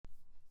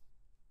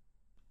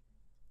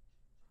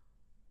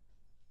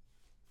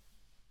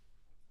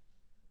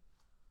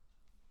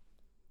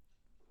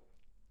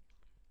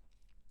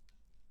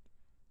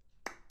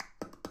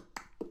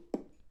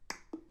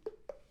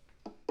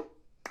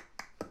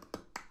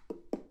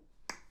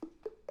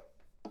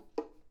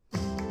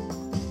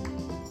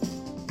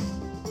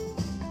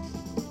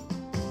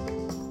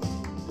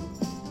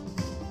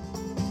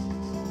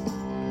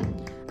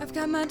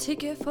got my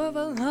ticket for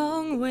the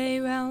long way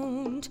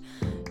round,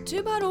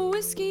 2 bottle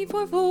whiskey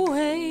for the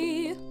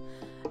way.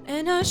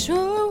 And I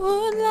sure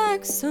would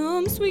like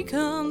some sweet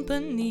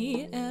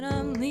company. And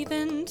I'm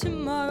leaving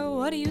tomorrow,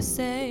 what do you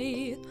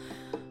say?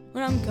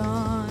 When I'm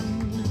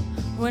gone,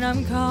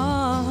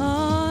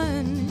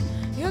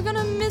 you're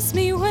gonna miss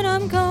me when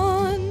I'm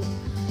gone.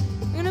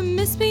 You're gonna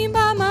miss me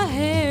by my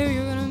hair,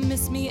 you're gonna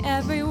miss me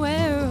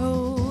everywhere.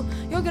 Oh,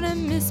 you're gonna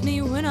miss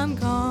me when I'm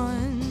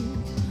gone.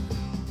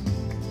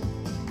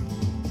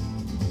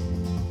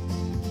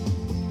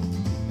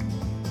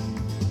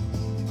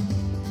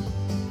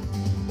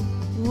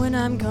 When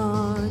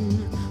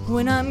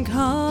I'm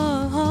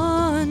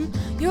gone,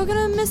 you're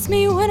gonna miss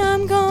me when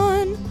I'm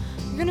gone.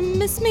 You're gonna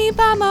miss me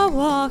by my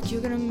walk,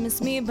 you're gonna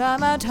miss me by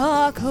my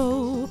talk.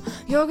 Oh,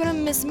 you're gonna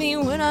miss me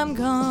when I'm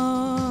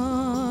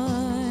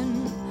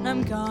gone.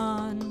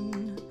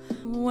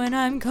 When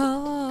I'm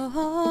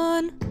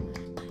gone,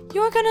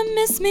 you're gonna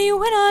miss me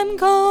when I'm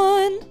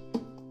gone.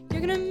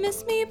 You're gonna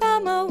miss me by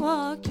my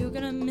walk, you're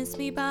gonna miss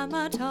me by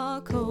my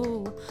talk.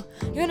 Oh,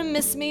 you're gonna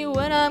miss me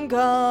when I'm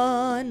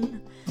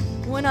gone.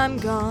 When I'm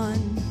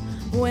gone,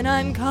 you're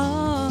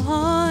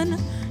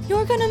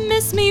gonna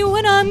miss me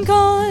when I'm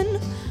gone.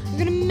 You're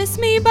gonna miss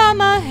me by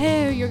my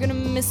hair, you're gonna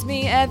miss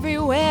me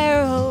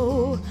everywhere.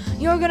 Oh,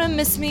 you're gonna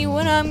miss me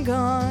when I'm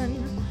gone.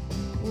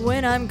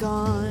 When I'm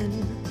gone,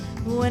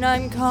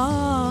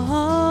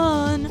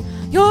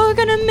 you're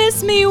gonna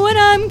miss me when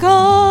I'm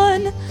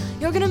gone.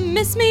 You're gonna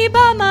miss me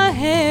by my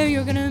hair,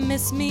 you're gonna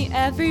miss me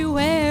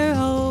everywhere.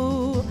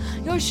 Oh,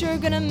 you're sure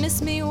gonna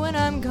miss me when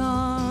I'm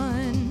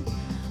gone.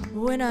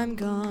 When I'm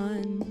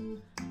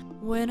gone,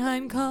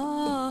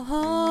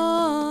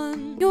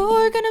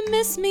 you're gonna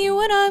miss me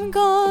when I'm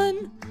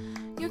gone.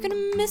 You're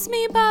gonna miss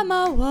me by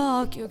my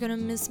walk, you're gonna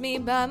miss me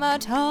by my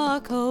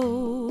talk.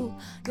 Oh,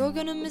 you're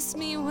gonna miss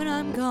me when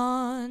I'm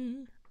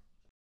gone.